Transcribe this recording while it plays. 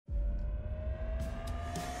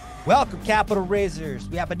Welcome, Capital Raisers.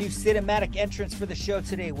 We have a new cinematic entrance for the show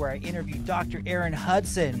today where I interviewed Dr. Erin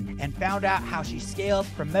Hudson and found out how she scaled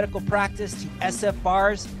from medical practice to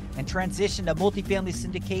SFRs and transitioned to multifamily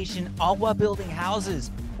syndication, all while building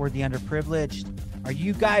houses for the underprivileged. Are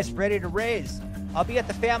you guys ready to raise? I'll be at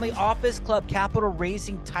the Family Office Club Capital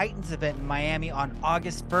Raising Titans event in Miami on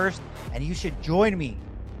August 1st, and you should join me.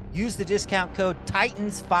 Use the discount code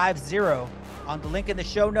TITANS50 on the link in the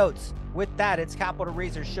show notes. With that, it's Capital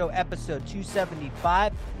Raisers Show episode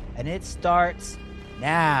 275, and it starts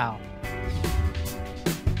now.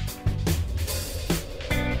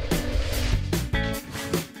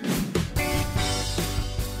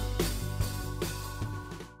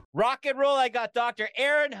 Rock and roll. I got Dr.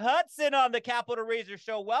 Erin Hudson on the Capital Raisers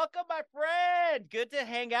Show. Welcome, my friend. Good to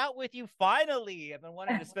hang out with you finally. I've been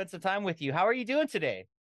wanting to spend some time with you. How are you doing today?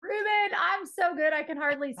 Ruben, I'm so good. I can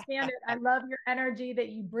hardly stand it. I love your energy that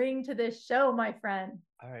you bring to this show, my friend.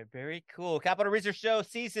 All right, very cool. Capital Raisers Show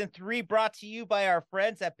Season 3 brought to you by our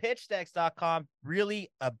friends at pitchdex.com. Really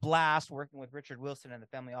a blast working with Richard Wilson and the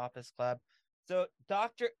Family Office Club. So,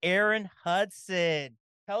 Dr. Erin Hudson,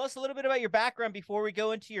 tell us a little bit about your background before we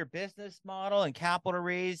go into your business model and capital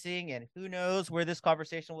raising, and who knows where this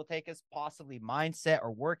conversation will take us, possibly mindset or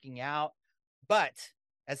working out. But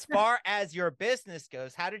as far as your business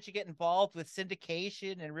goes, how did you get involved with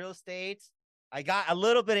syndication and real estate? I got a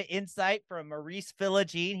little bit of insight from Maurice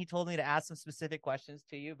Philogene. He told me to ask some specific questions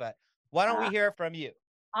to you, but why don't we hear it from you?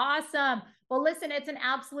 Awesome. Well, listen, it's an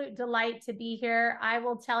absolute delight to be here. I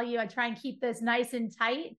will tell you, I try and keep this nice and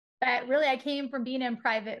tight, but really I came from being in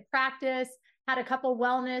private practice, had a couple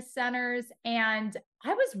wellness centers, and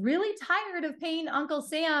I was really tired of paying Uncle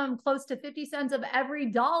Sam close to 50 cents of every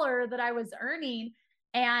dollar that I was earning.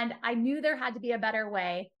 And I knew there had to be a better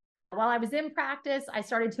way. While I was in practice, I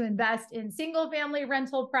started to invest in single family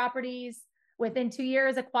rental properties. Within 2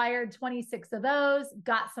 years, acquired 26 of those,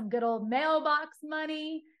 got some good old mailbox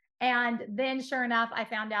money. And then sure enough, I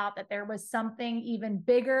found out that there was something even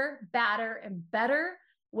bigger, badder, and better,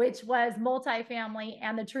 which was multifamily.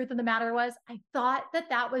 And the truth of the matter was, I thought that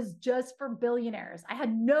that was just for billionaires. I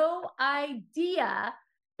had no idea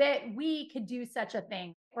that we could do such a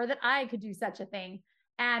thing, or that I could do such a thing.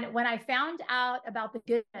 And when I found out about the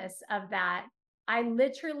goodness of that, I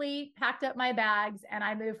literally packed up my bags and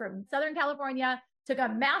I moved from Southern California, took a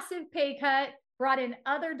massive pay cut, brought in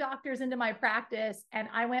other doctors into my practice, and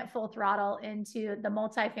I went full throttle into the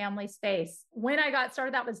multifamily space. When I got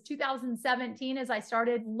started, that was 2017, as I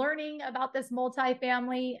started learning about this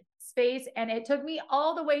multifamily space. And it took me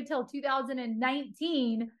all the way till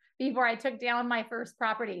 2019 before I took down my first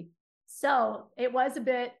property. So it was a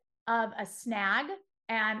bit of a snag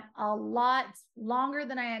and a lot longer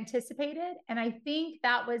than I anticipated. And I think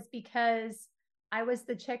that was because I was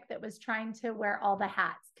the chick that was trying to wear all the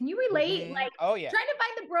hats. Can you relate? Mm-hmm. Like, oh yeah, trying to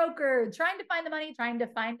find the broker, trying to find the money, trying to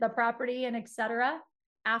find the property, and etc.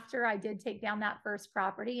 After I did take down that first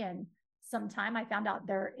property and some time, I found out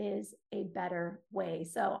there is a better way.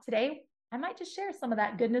 So today I might just share some of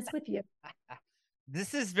that goodness with you.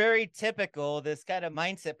 This is very typical, this kind of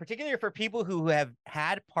mindset, particularly for people who have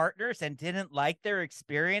had partners and didn't like their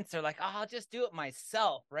experience. They're like, oh, I'll just do it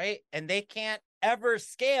myself, right? And they can't ever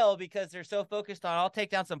scale because they're so focused on, I'll take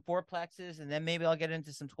down some 4plexes and then maybe I'll get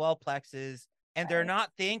into some 12plexes. And they're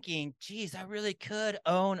not thinking, geez, I really could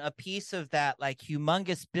own a piece of that like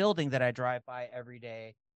humongous building that I drive by every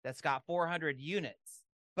day that's got 400 units.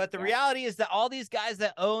 But the reality is that all these guys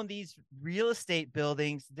that own these real estate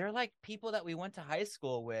buildings, they're like people that we went to high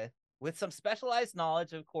school with some specialized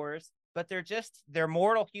knowledge, of course, but they're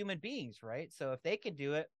mortal human beings, right? So if they can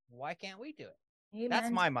do it, why can't we do it? Amen. That's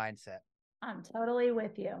my mindset. I'm totally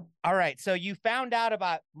with you. All right. So you found out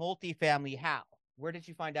about multifamily. How? Where did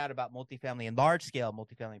you find out about multifamily and large scale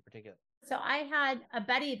multifamily in particular? So I had a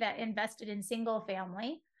buddy that invested in single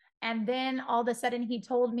family. And then all of a sudden he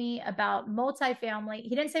told me about multifamily. He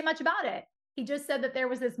didn't say much about it. He just said that there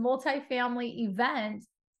was this multifamily event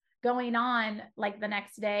going on like the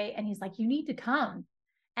next day. And he's like, you need to come.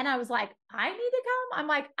 And I was like, I need to come. I'm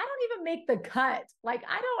like, I don't even make the cut. Like,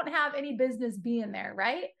 I don't have any business being there.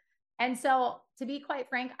 Right. And so to be quite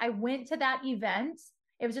frank, I went to that event.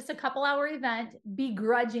 It was just a couple-hour event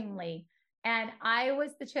begrudgingly. And I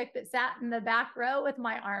was the chick that sat in the back row with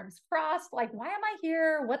my arms crossed, like, why am I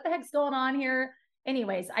here? What the heck's going on here?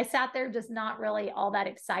 Anyways, I sat there just not really all that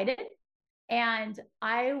excited. And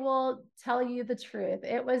I will tell you the truth.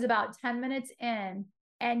 It was about 10 minutes in,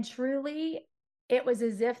 and truly, it was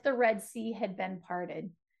as if the Red Sea had been parted.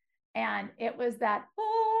 And it was that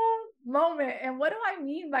moment. And what do I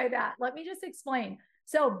mean by that? Let me just explain.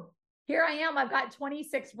 So Here I am. I've got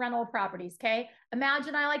 26 rental properties. Okay.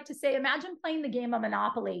 Imagine playing the game of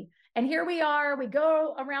Monopoly. And here we are. We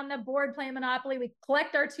go around the board playing Monopoly. We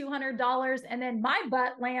collect our $200. And then my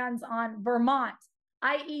butt lands on Vermont,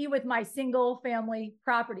 i.e., with my single family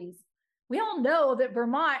properties. We all know that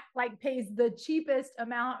Vermont pays the cheapest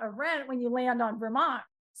amount of rent when you land on Vermont.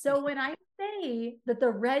 So when I say that the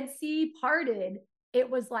Red Sea parted, it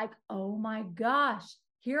was like, oh my gosh,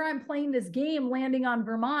 here I'm playing this game landing on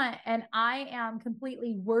Vermont, and I am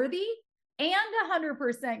completely worthy and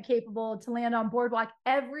 100% capable to land on Boardwalk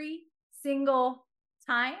every single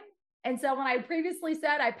time. And so when I previously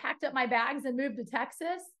said I packed up my bags and moved to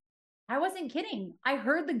Texas, I wasn't kidding. I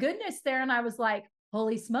heard the goodness there and I was like,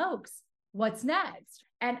 holy smokes, what's next?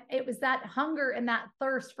 And it was that hunger and that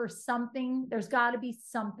thirst for something. There's got to be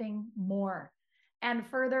something more. And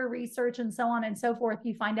further research and so on and so forth,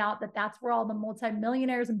 you find out that that's where all the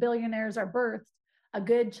multimillionaires and billionaires are birthed, a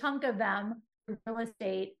good chunk of them through real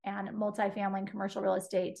estate and multifamily and commercial real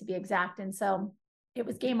estate, to be exact. And so it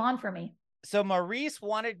was game on for me. So Maurice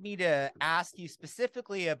wanted me to ask you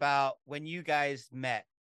specifically about when you guys met.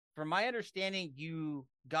 From my understanding, you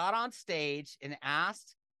got on stage and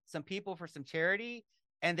asked some people for some charity,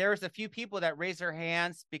 and there was a few people that raised their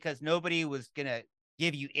hands because nobody was going to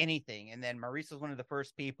give you anything. And then Maurice was one of the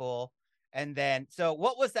first people. And then, so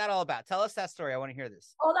what was that all about? Tell us that story. I want to hear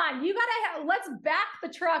this. Hold on. Let's back the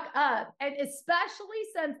truck up. And especially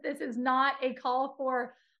since this is not a call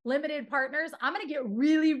for limited partners, I'm going to get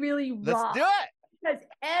really, really raw. Let's do it. Because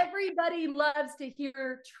everybody loves to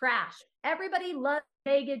hear trash. Everybody loves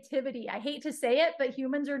negativity. I hate to say it, but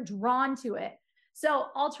humans are drawn to it. So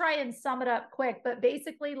I'll try and sum it up quick. But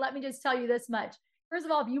basically, let me just tell you this much. First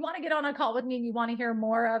of all, if you want to get on a call with me and you want to hear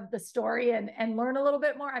more of the story and learn a little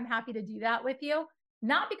bit more, I'm happy to do that with you.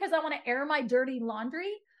 Not because I want to air my dirty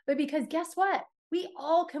laundry, but because guess what? We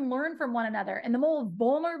all can learn from one another. And the more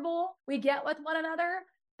vulnerable we get with one another,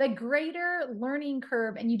 the greater learning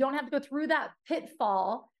curve. And you don't have to go through that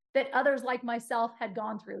pitfall that others like myself had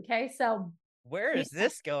gone through. Okay. So where is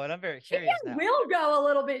this going? I'm very curious now. We'll go a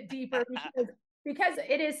little bit deeper because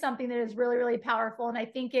it is something that is really, really powerful. And I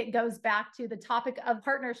think it goes back to the topic of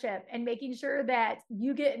partnership and making sure that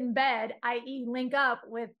you get in bed, i.e. link up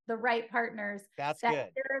with the right partners. That good.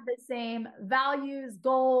 They're the same values,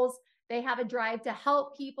 goals. They have a drive to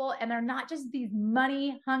help people, and they're not just these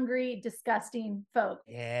money hungry, disgusting folks.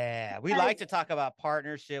 Yeah, we like to talk about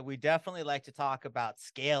partnership. We definitely like to talk about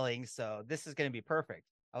scaling. So this is going to be perfect.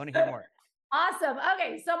 I want to hear more. Awesome.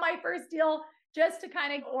 Okay. So my first deal, just to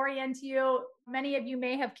kind of orient you, many of you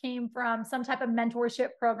may have came from some type of mentorship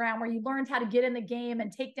program where you learned how to get in the game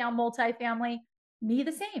and take down multifamily. Me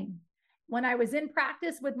the same. When I was in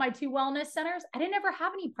practice with my 2 wellness centers, I didn't ever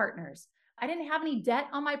have any partners. I didn't have any debt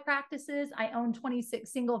on my practices. I owned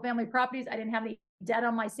 26 single family properties. I didn't have any debt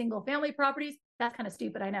on my single family properties. That's kind of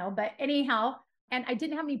stupid, I know. But anyhow, and I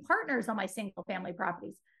didn't have any partners on my single family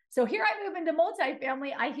properties. So here I move into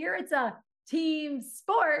multifamily. I hear it's a team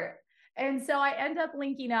sport. And so I end up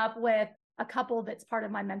linking up with a couple that's part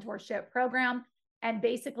of my mentorship program. And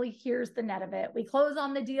basically, here's the net of it. We close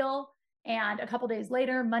on the deal, and a couple days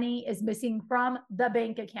later, money is missing from the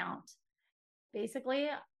bank account. Basically,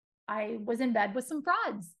 I was in bed with some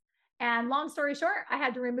frauds. And long story short, I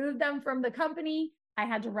had to remove them from the company. I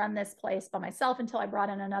had to run this place by myself until I brought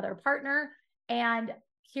in another partner. And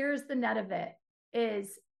here's the net of it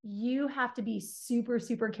is you have to be super,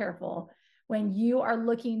 super careful when you are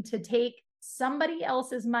looking to take somebody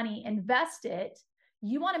else's money, invest it.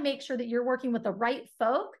 You want to make sure that you're working with the right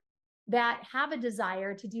folk that have a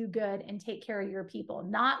desire to do good and take care of your people,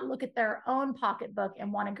 not look at their own pocketbook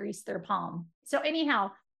and want to grease their palm. So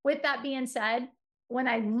anyhow, with that being said, when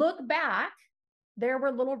I look back, there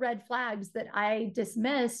were little red flags that I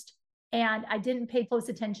dismissed and I didn't pay close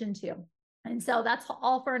attention to. And so that's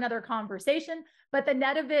all for another conversation. But the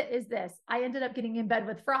net of it is this. I ended up getting in bed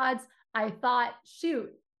with frauds. I thought, shoot,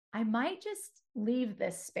 I might just leave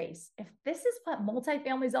this space. If this is what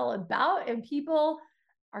multifamily is all about and people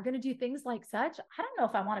are going to do things like such, I don't know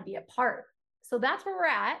if I want to be a part. So that's where we're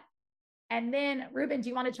at. And then, Ruben, do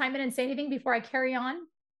you want to chime in and say anything before I carry on?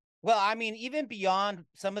 Well, I mean, even beyond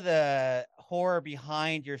some of the horror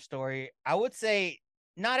behind your story, I would say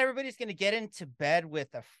not everybody's going to get into bed with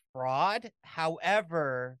a fraud.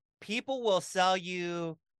 However, people will sell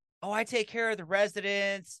you, oh, I take care of the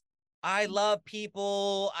residents. I love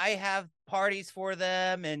people. I have parties for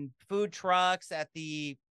them and food trucks at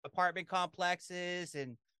the apartment complexes.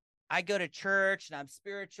 And I go to church and I'm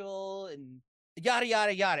spiritual. And yada,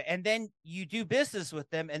 yada, yada. And then you do business with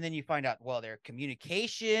them. And then you find out, well, their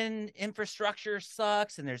communication infrastructure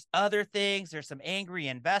sucks. And there's other things. There's some angry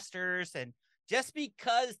investors. And just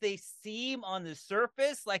because they seem on the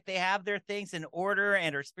surface like they have their things in order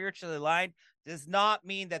and are spiritually aligned does not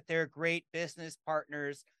mean that they're great business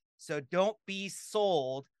partners. So don't be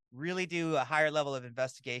sold. Really do a higher level of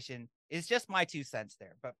investigation. It's just my 2 cents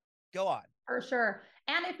there, but go on. For sure.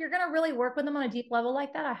 And if you're going to really work with them on a deep level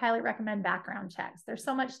like that, I highly recommend background checks. There's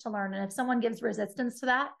so much to learn. And if someone gives resistance to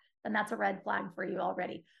that, then that's a red flag for you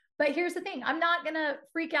already. But here's the thing. I'm not going to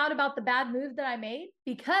freak out about the bad move that I made,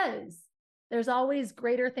 because there's always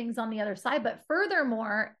greater things on the other side. But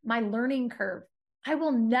furthermore, my learning curve, I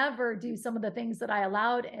will never do some of the things that I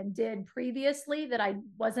allowed and did previously that I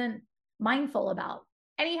wasn't mindful about.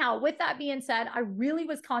 Anyhow, with that being said, I really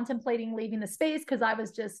was contemplating leaving the space because I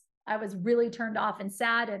was really turned off and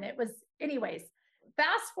sad. And it was, anyways,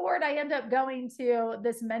 fast forward, I end up going to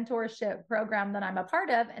this mentorship program that I'm a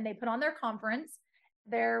part of, and they put on their conference.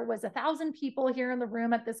 There was 1,000 people here in the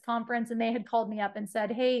room at this conference, and they had called me up and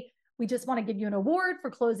said, hey, we just want to give you an award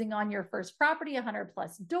for closing on your first property, 100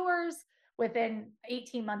 plus doors within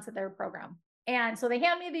 18 months of their program. And so they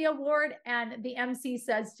hand me the award, and the MC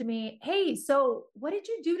says to me, hey, so what did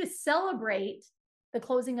you do to celebrate the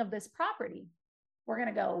closing of this property? We're going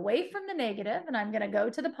to go away from the negative, and I'm going to go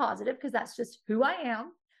to the positive, because that's just who I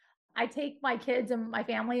am. I take my kids and my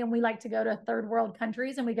family, and we like to go to third world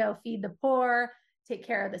countries, and we go feed the poor, take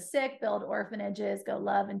care of the sick, build orphanages, go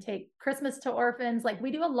love and take Christmas to orphans. Like,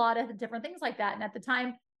 we do a lot of different things like that. And at the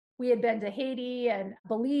time, we had been to Haiti and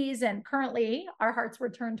Belize, and currently our hearts were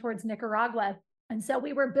turned towards Nicaragua. And so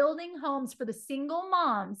we were building homes for the single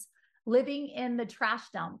moms living in the trash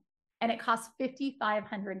dump, and it cost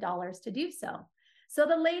 $5,500 to do so. So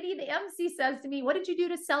the lady, the MC, says to me, what did you do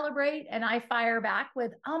to celebrate? And I fire back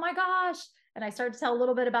with, oh my gosh. And I started to tell a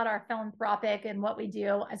little bit about our philanthropic and what we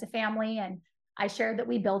do as a family. And I shared that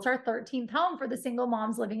we built our 13th home for the single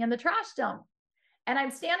moms living in the trash dump. And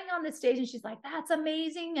I'm standing on this stage, and she's like, that's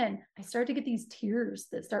amazing. And I start to get these tears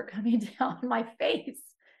that start coming down my face.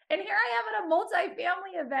 And here I am at a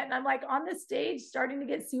multifamily event, and I'm like on the stage starting to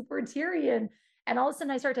get super teary. And all of a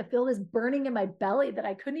sudden I start to feel this burning in my belly that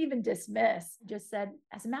I couldn't even dismiss. Just said,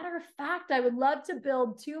 as a matter of fact, I would love to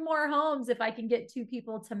build 2 more homes if I can get 2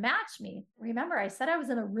 people to match me. Remember, I said I was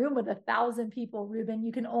in a room with 1,000 people, Ruben.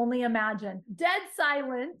 You can only imagine. Dead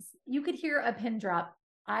silence. You could hear a pin drop.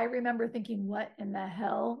 I remember thinking, what in the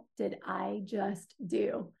hell did I just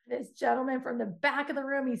do? This gentleman from the back of the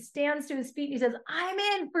room, he stands to his feet and he says, I'm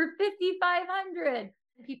in for $5,500.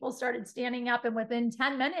 People started standing up, and within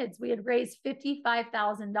 10 minutes, we had raised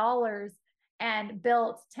 $55,000 and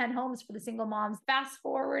built 10 homes for the single moms. Fast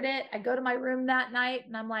forward it, I go to my room that night,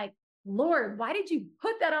 and I'm like, Lord, why did you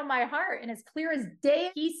put that on my heart? And as clear as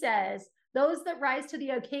day, he says, those that rise to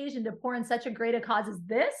the occasion to pour in such a great a cause as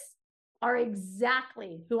this are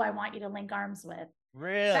exactly who I want you to link arms with.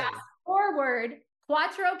 Really? Fast forward,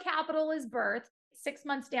 Quattro Capital is birthed. 6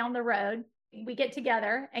 months down the road, we get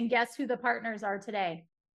together, and guess who the partners are today?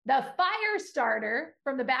 The fire starter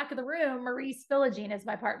from the back of the room, Maurice Philogene, is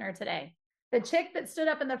my partner today. The chick that stood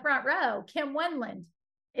up in the front row, Kim Wenland,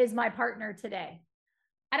 is my partner today.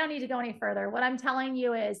 I don't need to go any further. What I'm telling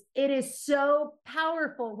you is, it is so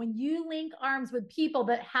powerful when you link arms with people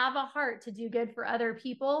that have a heart to do good for other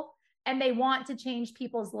people, and they want to change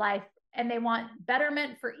people's life, and they want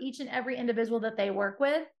betterment for each and every individual that they work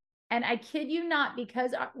with. And I kid you not,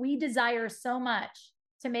 because we desire so much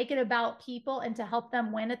to make it about people and to help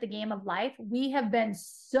them win at the game of life, we have been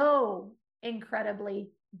so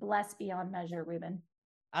incredibly blessed beyond measure, Ruben.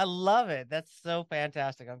 I love it. That's so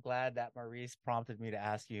fantastic. I'm glad that Maurice prompted me to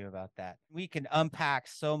ask you about that. We can unpack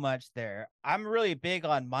so much there. I'm really big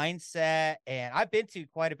on mindset, and I've been to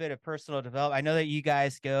quite a bit of personal development. I know that you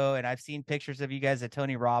guys go, and I've seen pictures of you guys at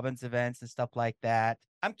Tony Robbins events and stuff like that.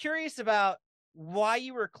 I'm curious about why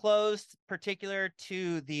you were closed particular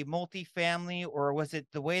to the multifamily, or was it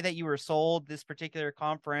the way that you were sold this particular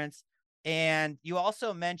conference? And you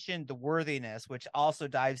also mentioned the worthiness, which also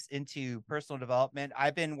dives into personal development.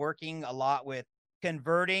 I've been working a lot with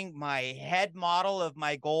converting my head model of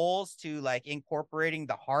my goals to like incorporating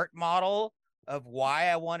the heart model of why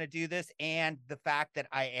I want to do this, and the fact that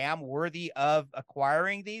I am worthy of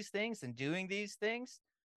acquiring these things and doing these things.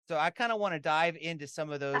 So I kind of want to dive into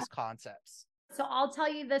some of those concepts. So I'll tell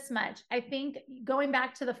you this much. I think going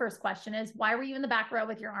back to the first question is, why were you in the back row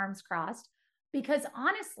with your arms crossed? Because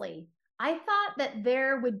honestly, I thought that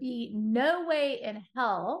there would be no way in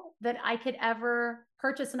hell that I could ever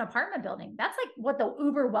purchase an apartment building. That's like what the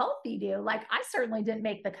uber wealthy do. Like, I certainly didn't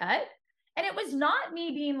make the cut. And it was not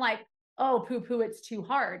me being like, oh, poo poo, it's too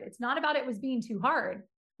hard. It's not about it was being too hard.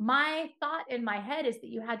 My thought in my head is that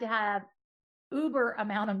you had to have uber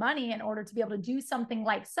amount of money in order to be able to do something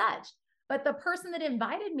like such. But the person that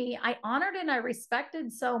invited me, I honored and I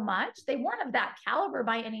respected so much. They weren't of that caliber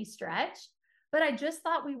by any stretch, but I just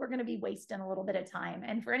thought we were going to be wasting a little bit of time.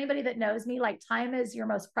 And for anybody that knows me, like time is your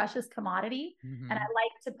most precious commodity. Mm-hmm. And I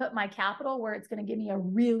like to put my capital where it's going to give me a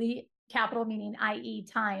really capital, meaning i.e.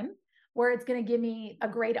 time, where it's going to give me a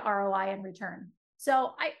great ROI in return.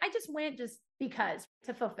 So I just went just because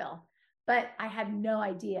to fulfill, but I had no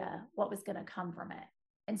idea what was going to come from it.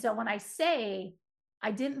 And so when I say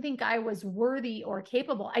I didn't think I was worthy or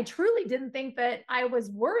capable, I truly didn't think that I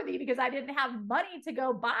was worthy because I didn't have money to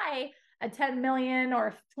go buy a $10 million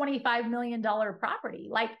or $25 million property,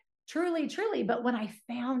 like truly, truly. But when I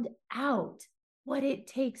found out what it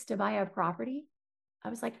takes to buy a property, I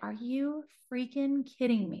was like, are you freaking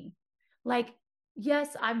kidding me? Like,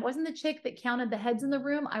 yes, I wasn't the chick that counted the heads in the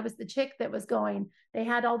room. I was the chick that was going, they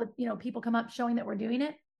had all the, people come up showing that we're doing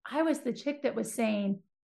it. I was the chick that was saying,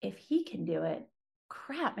 if he can do it,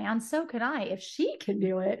 crap, man, so can I. If she can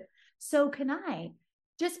do it, so can I.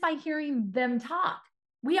 Just by hearing them talk.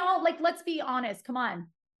 We all, like, let's be honest. Come on.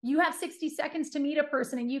 You have 60 seconds to meet a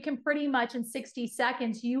person and you can pretty much in 60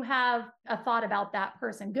 seconds, you have a thought about that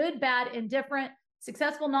person, good, bad, indifferent,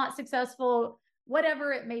 successful, not successful,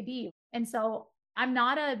 whatever it may be. And so I'm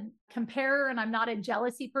not a comparer and I'm not a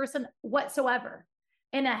jealousy person whatsoever.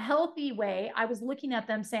 In a healthy way, I was looking at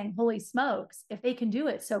them saying, holy smokes, if they can do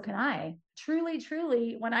it, so can I. Truly,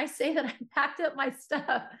 truly, when I say that I packed up my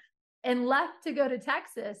stuff and left to go to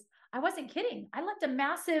Texas, I wasn't kidding. I left a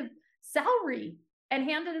massive salary and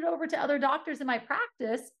handed it over to other doctors in my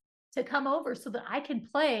practice to come over so that I can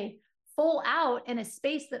play full out in a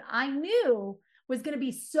space that I knew was going to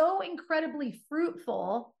be so incredibly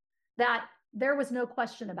fruitful that there was no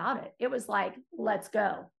question about it. It was like, let's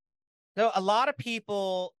go. So a lot of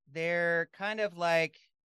people, they're kind of like,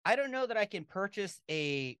 I don't know that I can purchase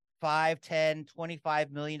a 5, 10,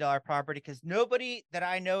 $25 million property because nobody that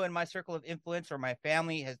I know in my circle of influence or my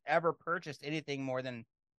family has ever purchased anything more than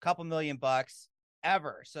a couple $1,000,000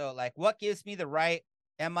 ever. So like, what gives me the right?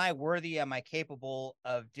 Am I worthy? Am I capable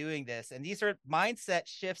of doing this? And these are mindset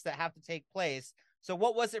shifts that have to take place. So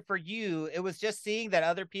what was it for you? It was just seeing that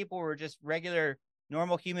other people were just regular,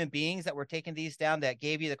 normal human beings that were taking these down that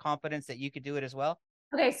gave you the confidence that you could do it as well?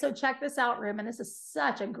 Okay, so check this out, Room. And this is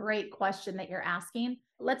such a great question that you're asking.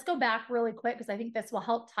 Let's go back really quick because I think this will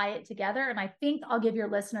help tie it together. And I think I'll give your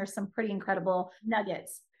listeners some pretty incredible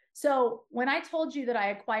nuggets. So when I told you that I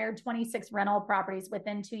acquired 26 rental properties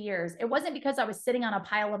within 2 years, it wasn't because I was sitting on a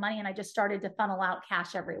pile of money and I just started to funnel out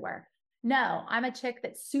cash everywhere. No, I'm a chick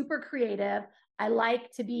that's super creative. I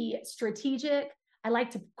like to be strategic. I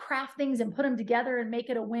like to craft things and put them together and make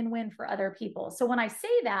it a win-win for other people. So when I say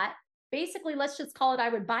that, basically, let's just call it, I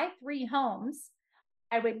would buy 3 homes.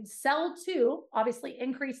 I would sell 2, obviously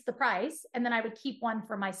increase the price, and then I would keep 1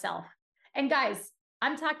 for myself. And guys,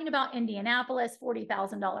 I'm talking about Indianapolis,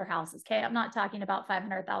 $40,000 houses. Okay. I'm not talking about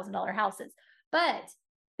 $500,000 houses, but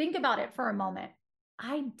think about it for a moment.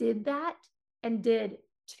 I did that and did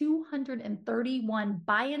 231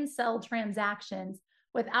 buy and sell transactions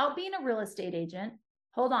without being a real estate agent.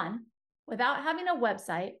 Hold on. Without having a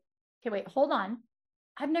website. Okay, wait, hold on.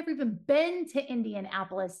 I've never even been to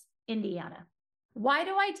Indianapolis, Indiana. Why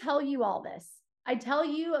do I tell you all this? I tell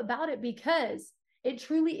you about it because it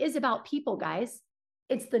truly is about people, guys.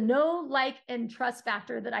 It's the know, like, and trust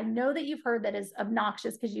factor that I know that you've heard that is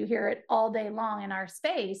obnoxious because you hear it all day long in our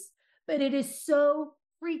space, but it is so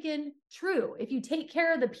freaking true. If you take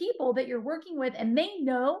care of the people that you're working with and they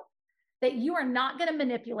know that you are not going to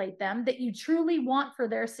manipulate them, that you truly want for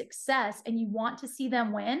their success and you want to see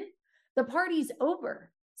them win, the party's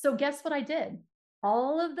over. So guess what I did?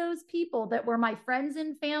 All of those people that were my friends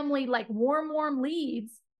and family, like warm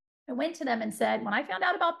leads, I went to them and said, when I found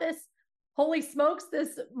out about this, holy smokes,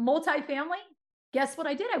 this multifamily, guess what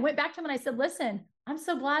I did? I went back to them and I said, listen, I'm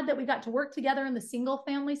so glad that we got to work together in the single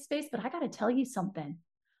family space, but I got to tell you something.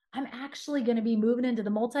 I'm actually going to be moving into the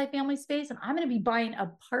multifamily space and I'm going to be buying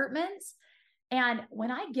apartments. And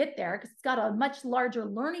when I get there, because it's got a much larger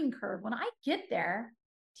learning curve, when I get there,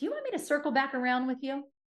 do you want me to circle back around with you?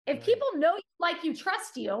 If people know you, like you,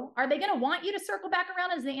 trust you, are they going to want you to circle back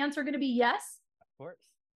around? Is the answer going to be yes? Of course.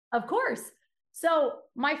 Of course. So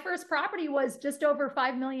my first property was just over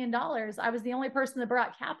 $5 million. I was the only person that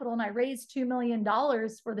brought capital and I raised $2 million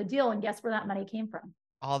for the deal. And guess where that money came from?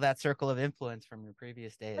 All that circle of influence from your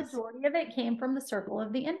previous days. The majority of it came from the circle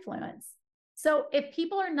of the influence. So if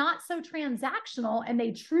people are not so transactional and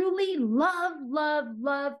they truly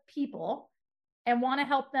love people, and want to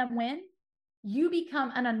help them win, you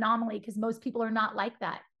become an anomaly because most people are not like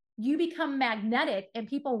that. You become magnetic and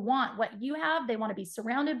people want what you have. They want to be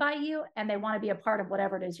surrounded by you and they want to be a part of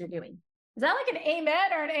whatever it is you're doing. Is that like an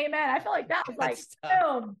amen or an amen? I feel like that was like,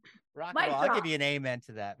 boom. Rock and roll. I'll give you an amen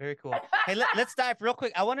to that. Very cool. Hey, let's dive real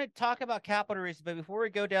quick. I want to talk about capital raising, but before we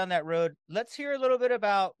go down that road, let's hear a little bit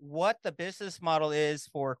about what the business model is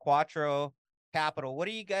for Quattro Capital. What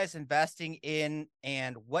are you guys investing in,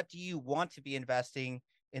 and what do you want to be investing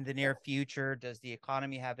in the near future? Does the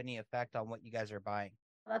economy have any effect on what you guys are buying?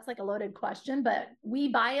 That's like a loaded question, but we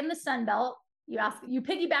buy in the Sun Belt. You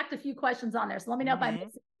piggybacked a few questions on there, so let me know if I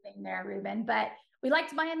missed anything there, Ruben. But we like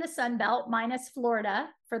to buy in the Sun Belt minus Florida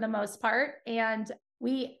for the most part. And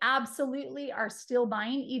we absolutely are still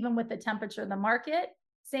buying, even with the temperature of the market.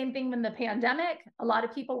 Same thing when the pandemic, a lot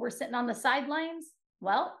of people were sitting on the sidelines.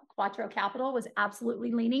 Well, Quattro Capital was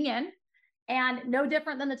absolutely leaning in, and no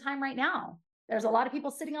different than the time right now. There's a lot of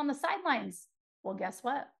people sitting on the sidelines. Well, guess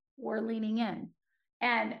what? We're leaning in.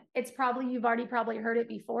 And it's probably, you've already probably heard it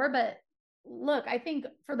before, but look, I think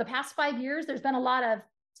for the past 5 years, there's been a lot of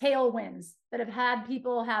tailwinds that have had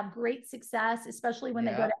people have great success, especially when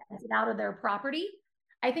they go to exit out of their property.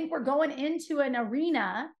 I think we're going into an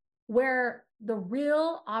arena where the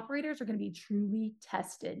real operators are going to be truly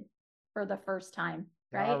tested for the first time.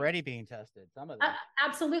 They're already being tested, some of them.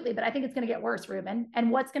 Absolutely. But I think it's going to get worse, Ruben. And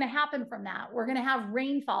what's going to happen from that? We're going to have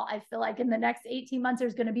rainfall. I feel like in the next 18 months,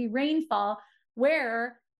 there's going to be rainfall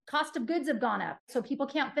where cost of goods have gone up. So people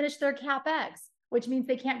can't finish their CapEx, which means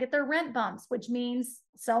they can't get their rent bumps, which means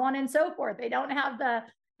so on and so forth. They don't have the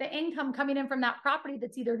income coming in from that property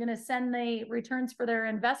that's either going to send the returns for their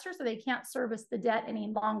investors, so they can't service the debt any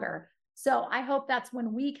longer. So I hope that's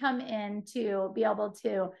when we come in to be able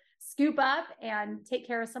to scoop up and take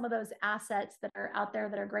care of some of those assets that are out there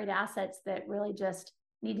that are great assets that really just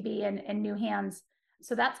need to be in new hands.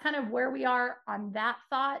 So that's kind of where we are on that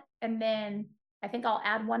thought. And then I think I'll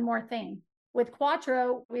add one more thing. With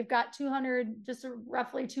Quattro, we've got just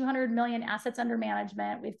roughly 200 million assets under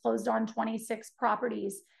management. We've closed on 26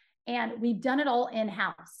 properties, and we've done it all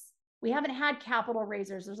in-house. We haven't had capital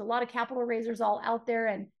raisers. There's a lot of capital raisers all out there,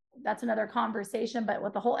 and that's another conversation. But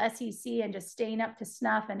with the whole SEC and just staying up to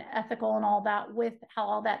snuff and ethical and all that, with how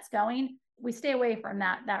all that's going, we stay away from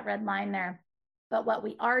that red line there. But what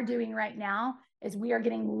we are doing right now is we are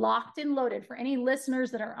getting locked and loaded. For any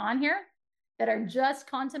listeners that are on here that are just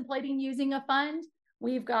contemplating using a fund,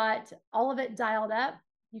 we've got all of it dialed up.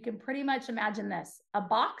 You can pretty much imagine this: a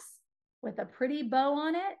box with a pretty bow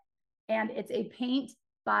on it, and it's a paint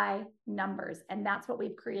by numbers. And that's what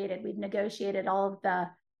we've created. We've negotiated all of the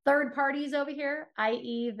third parties over here,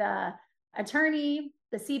 i.e. the attorney,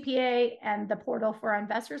 the CPA, and the portal for our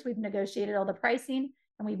investors. We've negotiated all the pricing,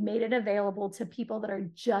 and we've made it available to people that are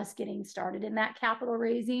just getting started in that capital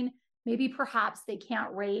raising. Maybe perhaps they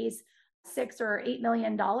can't raise $6 or $8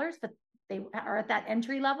 million, but they are at that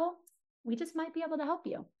entry level. We just might be able to help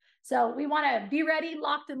you. So we want to be ready,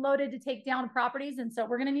 locked and loaded to take down properties. And so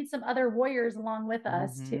we're going to need some other warriors along with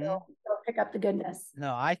us to go pick up the goodness.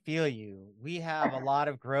 No, I feel you. We have a lot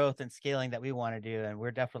of growth and scaling that we want to do. And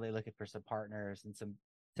we're definitely looking for some partners and some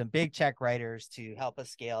big check writers to help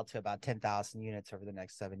us scale to about 10,000 units over the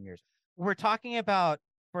next 7 years. We're talking about,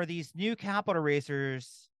 for these new capital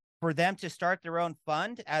raisers, for them to start their own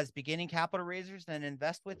fund as beginning capital raisers and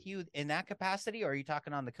invest with you in that capacity? Or are you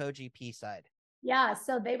talking on the co-GP side? Yeah,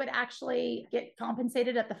 so they would actually get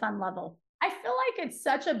compensated at the fund level. I feel like it's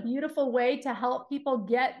such a beautiful way to help people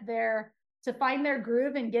to find their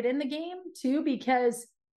groove and get in the game too, because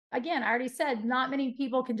again, I already said, not many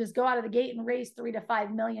people can just go out of the gate and raise $3 to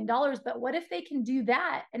 $5 million. But what if they can do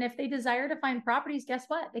that? And if they desire to find properties, guess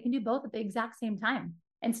what? They can do both at the exact same time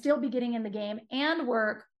and still be getting in the game and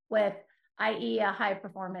work with, i.e. a high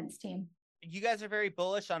performance team. You guys are very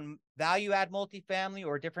bullish on value add multifamily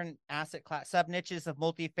or different asset class sub niches of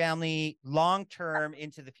multifamily long-term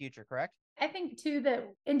into the future, correct? I think too, that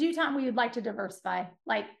in due time, we would like to diversify,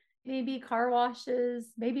 like maybe car washes,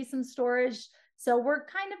 maybe some storage. So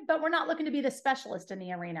but we're not looking to be the specialist in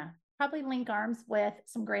the arena. Probably link arms with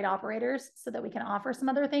some great operators so that we can offer some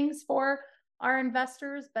other things for our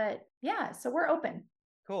investors. But yeah, so we're open.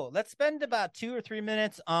 Cool. Let's spend about 2 or 3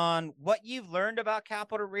 minutes on what you've learned about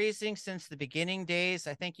capital raising since the beginning days.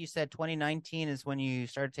 I think you said 2019 is when you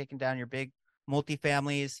started taking down your big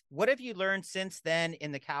multifamilies. What have you learned since then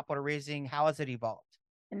in the capital raising? How has it evolved?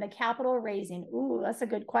 In the capital raising, ooh, that's a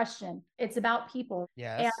good question. It's about people.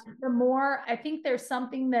 Yes. And the more, I think there's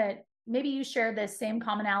something that maybe you share this same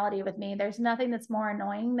commonality with me. There's nothing that's more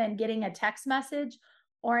annoying than getting a text message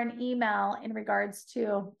or an email in regards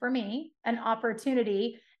to, for me, an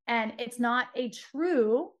opportunity. And it's not a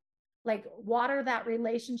true, like, water that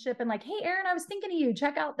relationship and like, hey, Erin, I was thinking of you.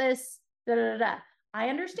 Check out this. Da, da, da, da. I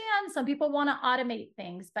understand some people want to automate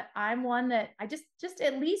things, but I'm one that I just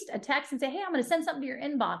at least a text and say, hey, I'm going to send something to your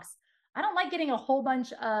inbox. I don't like getting a whole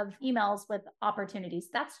bunch of emails with opportunities.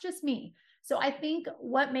 That's just me. So I think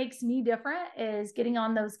what makes me different is getting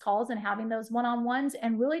on those calls and having those one-on-ones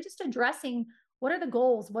and really just addressing what are the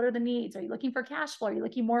goals? What are the needs? Are you looking for cash flow? Are you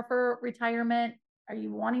looking more for retirement? Are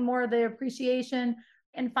you wanting more of the appreciation?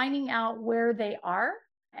 And finding out where they are.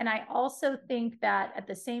 And I also think that at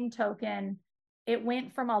the same token, it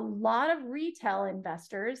went from a lot of retail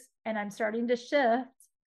investors, and I'm starting to shift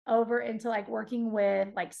over into like working with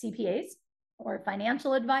like CPAs or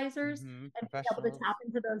financial advisors and being able to tap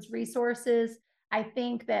into those resources. I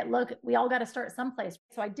think that, look, we all got to start someplace.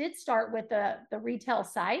 So I did start with the retail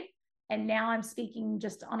side, and now I'm speaking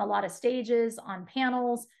just on a lot of stages, on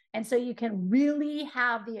panels. And so you can really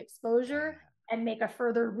have the exposure and make a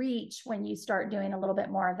further reach when you start doing a little bit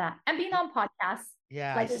more of that and being on podcasts.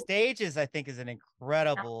 Yeah, like stages, I think, is an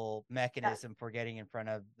incredible mechanism for getting in front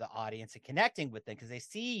of the audience and connecting with them because they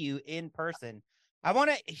see you in person. I want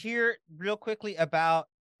to hear real quickly about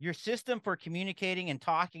your system for communicating and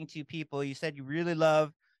talking to people. You said you really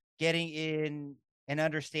love getting in and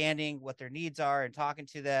understanding what their needs are and talking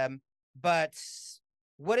to them. But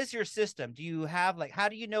what is your system? Do you have, like, how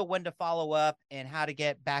do you know when to follow up and how to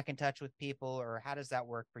get back in touch with people, or how does that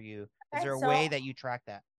work for you? Is there a way that you track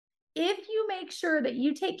that? If you make sure that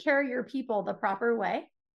you take care of your people the proper way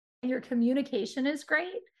and your communication is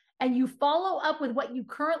great and you follow up with what you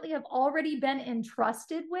currently have already been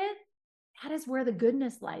entrusted with, that is where the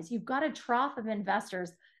goodness lies. You've got a trough of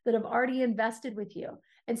investors that have already invested with you.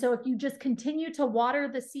 And so if you just continue to water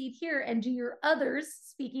the seed here and do your others,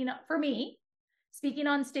 speaking for me, speaking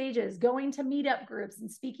on stages, going to meetup groups and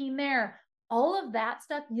speaking there, all of that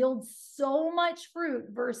stuff yields so much fruit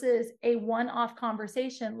versus a one-off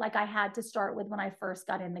conversation like I had to start with when I first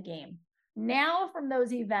got in the game. Now from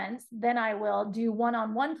those events, then I will do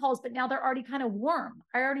one-on-one calls, but now they're already kind of warm.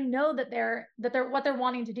 I already know that they're what they're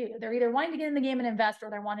wanting to do. They're either wanting to get in the game and invest, or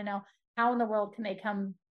they want to know how in the world can they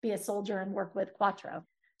come be a soldier and work with Quattro.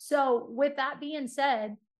 So with that being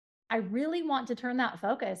said, I really want to turn that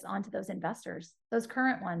focus onto those investors, those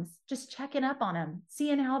current ones, just checking up on them,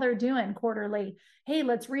 seeing how they're doing quarterly. Hey,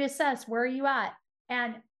 let's reassess. Where are you at?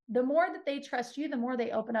 And the more that they trust you, the more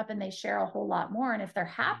they open up and they share a whole lot more. And if they're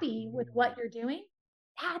happy with what you're doing,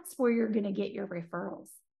 that's where you're going to get your referrals.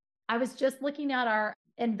 I was just looking at our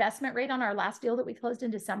investment rate on our last deal that we closed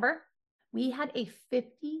in December. We had a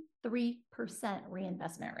 53%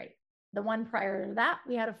 reinvestment rate. The one prior to that,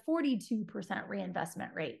 we had a 42%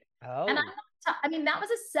 reinvestment rate. Oh. And I mean, that was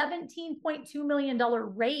a $17.2 million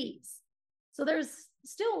raise. So there's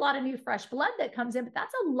still a lot of new fresh blood that comes in, but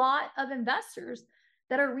that's a lot of investors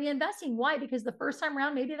that are reinvesting. Why? Because the first time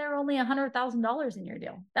around, maybe they're only $100,000 in your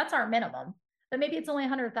deal. That's our minimum, but maybe it's only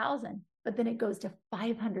 100,000, but then it goes to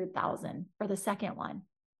 500,000 for the second one.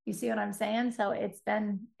 You see what I'm saying? So it's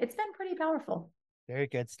been pretty powerful. Very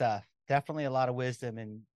good stuff. Definitely a lot of wisdom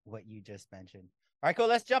in what you just mentioned. All right, cool.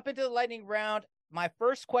 Let's jump into the lightning round. My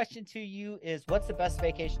first question to you is, what's the best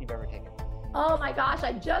vacation you've ever taken? Oh my gosh,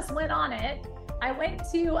 I just went on it. I went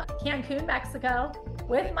to Cancun, Mexico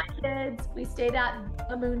with my kids. We stayed at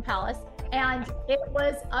the Moon Palace and it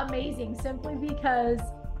was amazing simply because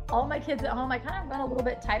all my kids at home, I kind of run a little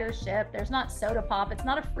bit tighter ship. There's not soda pop. It's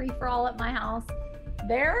not a free for all at my house.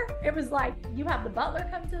 There, it was like, you have the butler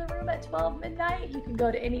come to the room at 12 midnight. You can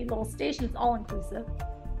go to any little station. It's all inclusive.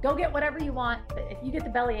 Go get whatever you want. But if you get the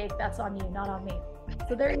bellyache, that's on you, not on me.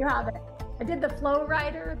 So there you have it. I did the flow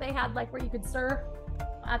rider. They had like where you could surf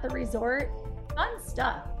at the resort. Fun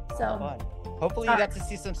stuff. So fun. Hopefully you got to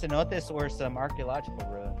see some cenotes or some archaeological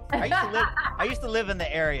ruins. I used to live in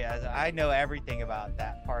the area. I know everything about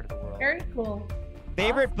that part of the world. Very cool.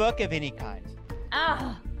 Favorite book of any kind?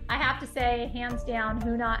 I have to say, hands down,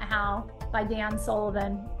 Who Not How by Dan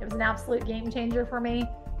Sullivan. It was an absolute game changer for me.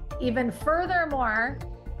 Even furthermore,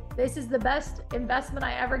 this is the best investment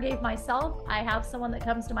I ever gave myself. I have someone that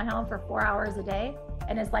comes to my home for 4 hours a day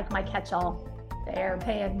and is like my catch-all. They're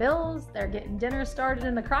paying bills. They're getting dinner started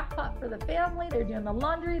in the crock pot for the family. They're doing the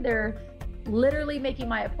laundry. They're literally making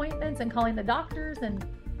my appointments and calling the doctors, and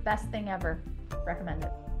best thing ever. Recommend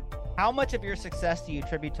it. How much of your success do you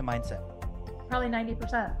attribute to mindset? Probably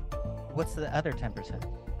 90%. What's the other 10%?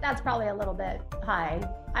 That's probably a little bit high.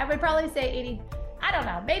 I would probably say 80. I don't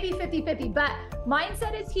know, maybe 50-50, but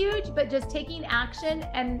mindset is huge, but just taking action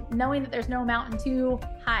and knowing that there's no mountain too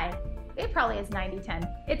high it probably is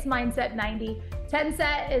 90-10. It's mindset 90. 10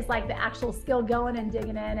 set is like the actual skill going and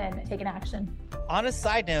digging in and taking action. On a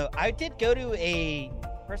side note, I did go to a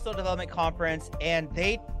personal development conference and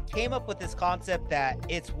they came up with this concept that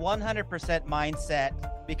it's 100% mindset,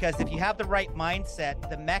 because if you have the right mindset,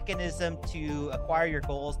 the mechanism to acquire your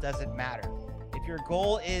goals doesn't matter. If your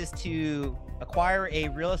goal is to acquire a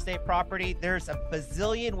real estate property, there's a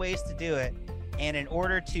bazillion ways to do it. And in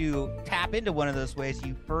order to tap into one of those ways,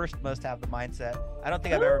 you first must have the mindset. I don't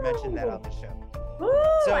think I've ever mentioned that on the show.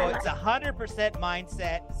 So it's 100%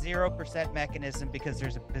 mindset, 0% mechanism, because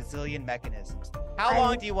there's a bazillion mechanisms. How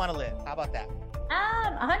long do you want to live? How about that?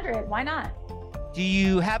 100. Why not? Do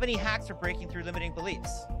you have any hacks for breaking through limiting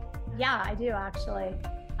beliefs? Yeah, I do actually.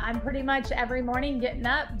 I'm pretty much every morning getting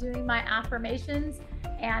up, doing my affirmations,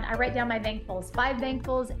 and I write down my thankfuls. 5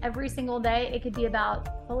 thankfuls every single day. It could be about,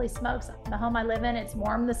 holy smokes, the home I live in, it's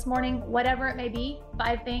warm this morning, whatever it may be.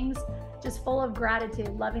 5 things, just full of gratitude,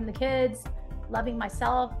 loving the kids, loving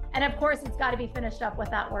myself. And of course, it's got to be finished up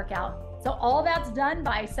with that workout. So all that's done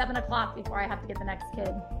by 7 o'clock before I have to get the next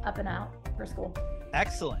kid up and out for school.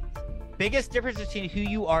 Excellent. Biggest difference between who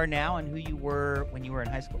you are now and who you were when you were in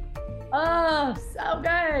high school? Oh, so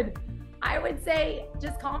good. I would say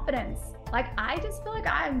just confidence. Like, I just feel like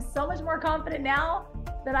I'm so much more confident now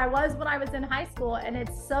than I was when I was in high school. And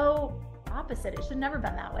it's so opposite. It should never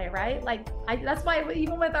been that way, right? Like, that's why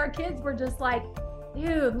even with our kids, we're just like,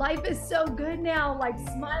 dude, life is so good now. Like,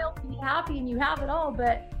 smile, be happy, and you have it all.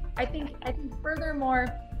 But I think furthermore,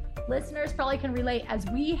 listeners probably can relate, as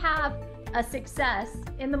we have a success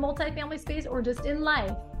in the multifamily space or just in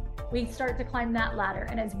life, we start to climb that ladder.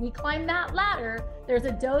 And as we climb that ladder, there's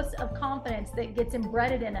a dose of confidence that gets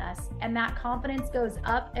embedded in us. And that confidence goes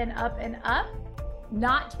up and up and up,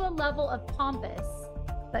 not to a level of pompous,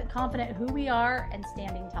 but confident who we are and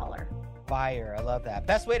standing taller. Fire. I love that.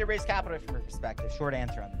 Best way to raise capital from your perspective. Short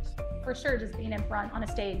answer on this. For sure, just being in front on a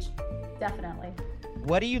stage. Definitely.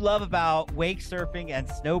 What do you love about wake surfing and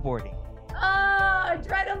snowboarding? Oh,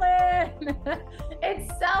 adrenaline. It's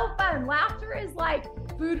so fun. Laughter is like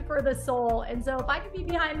food for the soul. And so if I could be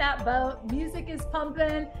behind that boat, music is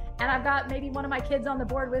pumping, and I've got maybe one of my kids on the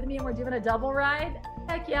board with me and we're doing a double ride,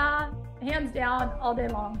 heck yeah, hands down, all day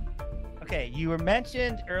long. Okay, you were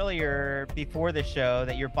mentioned earlier before the show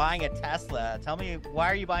that you're buying a Tesla. Tell me, why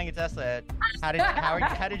are you buying a Tesla? How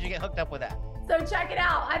did you get hooked up with that? So check it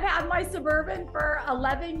out. I've had my Suburban for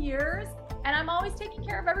 11 years. And I'm always taking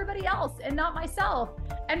care of everybody else and not myself.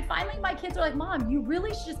 And finally, my kids are like, Mom, you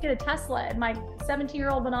really should just get a Tesla. And my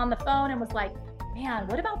 17-year-old went on the phone and was like, man,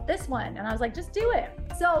 what about this one? And I was like, just do it.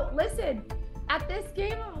 So listen, at this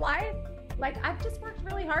game of life, like, I've just worked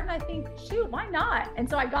really hard and I think, shoot, why not? And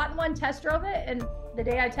so I got in one, test drove it. And the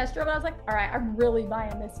day I test drove it, I was like, all right, I'm really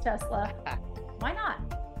buying this Tesla. Why not?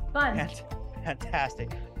 Fun.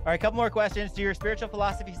 Fantastic. All right, a couple more questions. Do your spiritual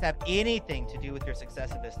philosophies have anything to do with your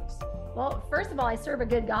success in business? Well, first of all, I serve a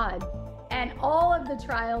good God, and all of the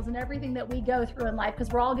trials and everything that we go through in life,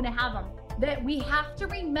 because we're all going to have them, that we have to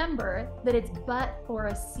remember that it's but for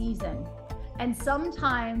a season. And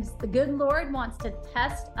sometimes the good Lord wants to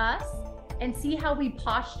test us and see how we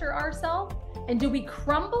posture ourselves. And do we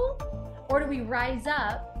crumble or do we rise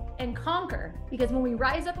up and conquer? Because when we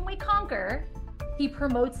rise up and we conquer, He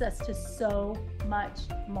promotes us to so much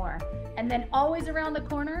more. And then always around the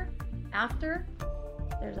corner after,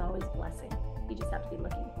 there's always blessing. You just have to be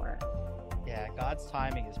looking for it. Yeah, God's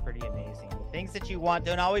timing is pretty amazing. The things that you want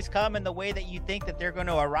don't always come in the way that you think that they're going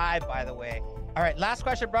to arrive, by the way. All right, last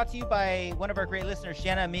question brought to you by one of our great listeners,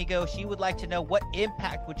 Shanna Amigo. She would like to know, what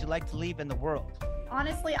impact would you like to leave in the world?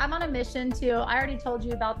 Honestly, I'm on a mission to, I already told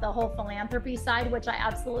you about the whole philanthropy side, which I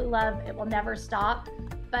absolutely love. It will never stop.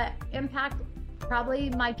 But impact, probably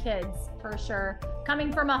my kids, for sure.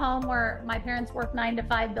 Coming from a home where my parents worked 9 to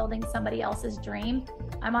 5 building somebody else's dream,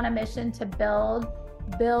 I'm on a mission to build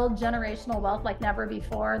generational wealth like never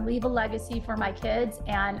before, leave a legacy for my kids,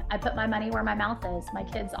 and I put my money where my mouth is. My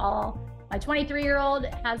kids my 23-year-old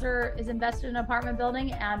is invested in an apartment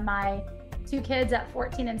building, and my 2 kids at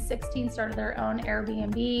 14 and 16 started their own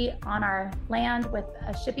Airbnb on our land with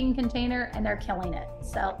a shipping container, and they're killing it.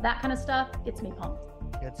 So that kind of stuff gets me pumped.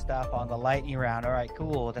 Good stuff on the lightning round. All right,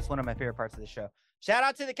 cool. That's one of my favorite parts of the show. Shout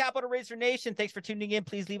out to the Capital Raiser Nation. Thanks for tuning in.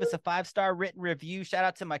 Please leave us a 5-star written review. Shout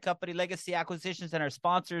out to my company, Legacy Acquisitions, and our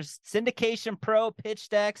sponsors, Syndication Pro, Pitch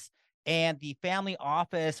Decks, and the Family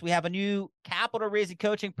Office. We have a new capital raising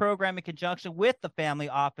coaching program in conjunction with the Family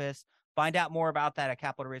Office. Find out more about that at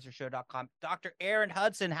capitalraisershow.com. Dr. Erin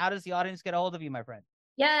Hudson, how does the audience get a hold of you, my friend?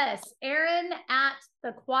 Yes, Erin at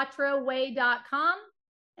thequattroway.com.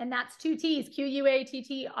 And that's 2 T's,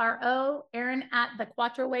 Quattro. Erin at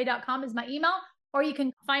thequattroway.com is my email. Or you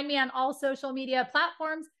can find me on all social media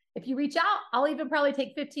platforms. If you reach out, I'll even probably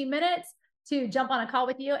take 15 minutes to jump on a call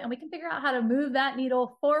with you, and we can figure out how to move that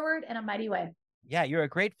needle forward in a mighty way. Yeah, you're a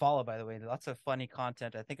great follow, by the way. Lots of funny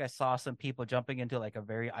content. I think I saw some people jumping into like a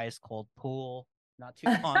very ice cold pool, not too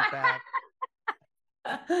compact.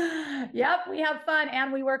 Yep, we have fun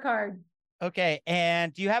and we work hard. Okay.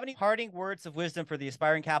 And do you have any parting words of wisdom for the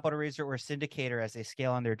aspiring capital raiser or syndicator as they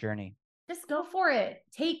scale on their journey? Just go for it.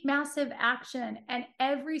 Take massive action and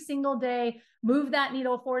every single day move that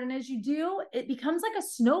needle forward. And as you do, it becomes like a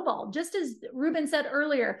snowball. Just as Ruben said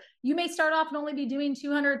earlier, you may start off and only be doing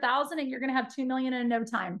 200,000 and you're going to have 2 million in no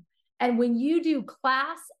time. And when you do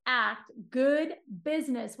class act good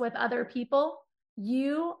business with other people,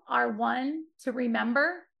 you are one to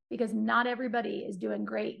remember, because not everybody is doing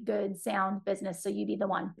great, good, sound business. So you be the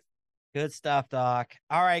one. Good stuff, Doc.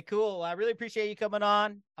 All right, cool. I really appreciate you coming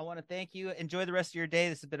on. I want to thank you. Enjoy the rest of your day.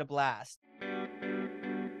 This has been a blast.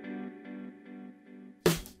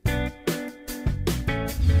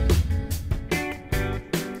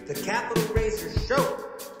 The Capital Raiser Show.